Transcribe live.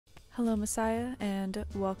Hello Messiah, and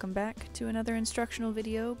welcome back to another instructional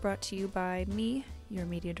video brought to you by me, your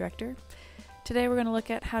media director. Today we're going to look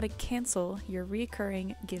at how to cancel your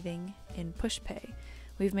recurring giving in PushPay.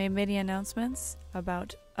 We've made many announcements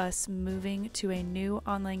about us moving to a new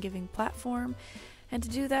online giving platform, and to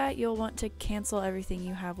do that you'll want to cancel everything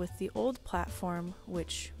you have with the old platform,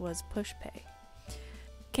 which was PushPay.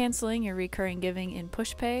 Canceling your recurring giving in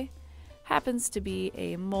PushPay happens to be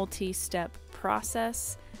a multi-step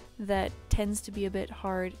process that tends to be a bit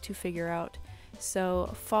hard to figure out.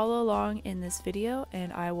 So follow along in this video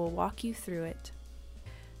and I will walk you through it.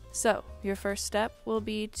 So your first step will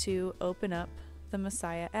be to open up the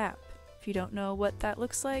Messiah app. If you don't know what that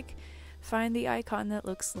looks like, find the icon that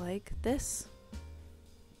looks like this.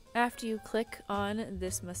 After you click on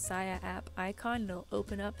this Messiah app icon, it'll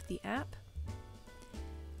open up the app.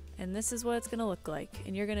 And this is what it's going to look like.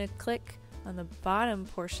 And you're going to click on the bottom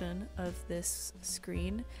portion of this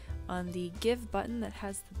screen on the Give button that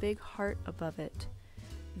has the big heart above it.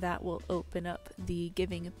 That will open up the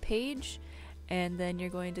giving page, and then you're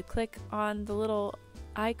going to click on the little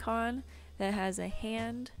icon that has a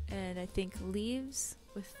hand and I think leaves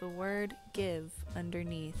with the word give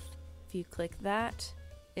underneath. If you click that,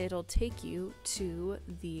 it'll take you to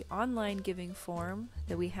the online giving form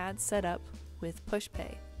that we had set up with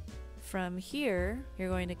PushPay. From here, you're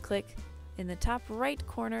going to click in the top right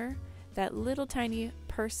corner that little tiny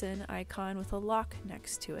person icon with a lock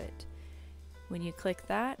next to it. When you click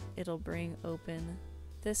that, it'll bring open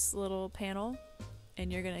this little panel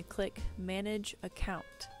and you're going to click Manage Account.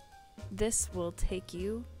 This will take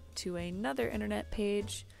you to another internet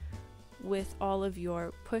page with all of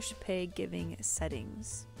your PushPay giving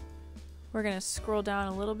settings. We're going to scroll down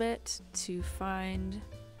a little bit to find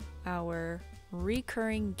our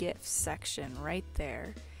recurring gifts section right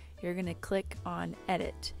there. You're going to click on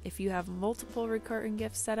Edit. If you have multiple recurring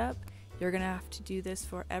gifts set up, you're going to have to do this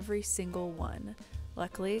for every single one.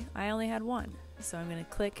 Luckily, I only had one, so I'm going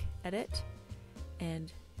to click Edit,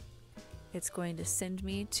 and it's going to send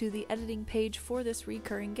me to the editing page for this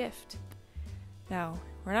recurring gift. Now,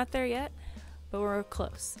 we're not there yet, but we're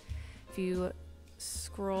close. If you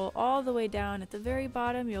scroll all the way down at the very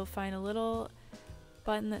bottom, you'll find a little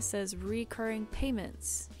button that says Recurring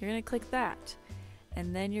Payments. You're going to click that.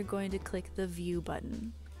 And then you're going to click the View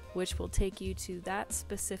button, which will take you to that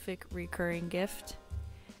specific recurring gift.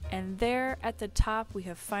 And there at the top, we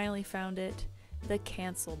have finally found it, the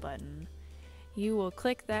Cancel button. You will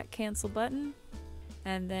click that Cancel button,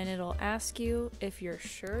 and then it'll ask you if you're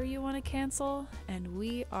sure you want to cancel, and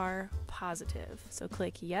we are positive. So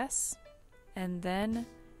click Yes, and then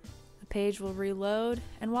the page will reload,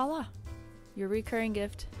 and voila! Your recurring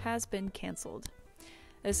gift has been canceled.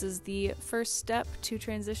 This is the first step to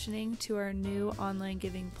transitioning to our new online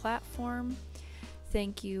giving platform.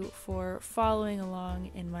 Thank you for following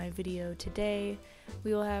along in my video today.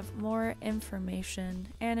 We will have more information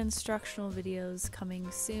and instructional videos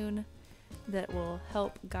coming soon that will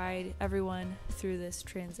help guide everyone through this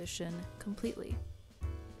transition completely.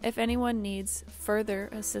 If anyone needs further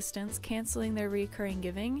assistance canceling their recurring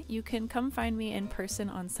giving, you can come find me in person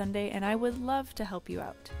on Sunday and I would love to help you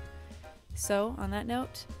out. So, on that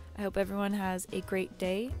note, I hope everyone has a great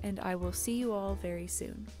day, and I will see you all very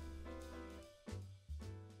soon.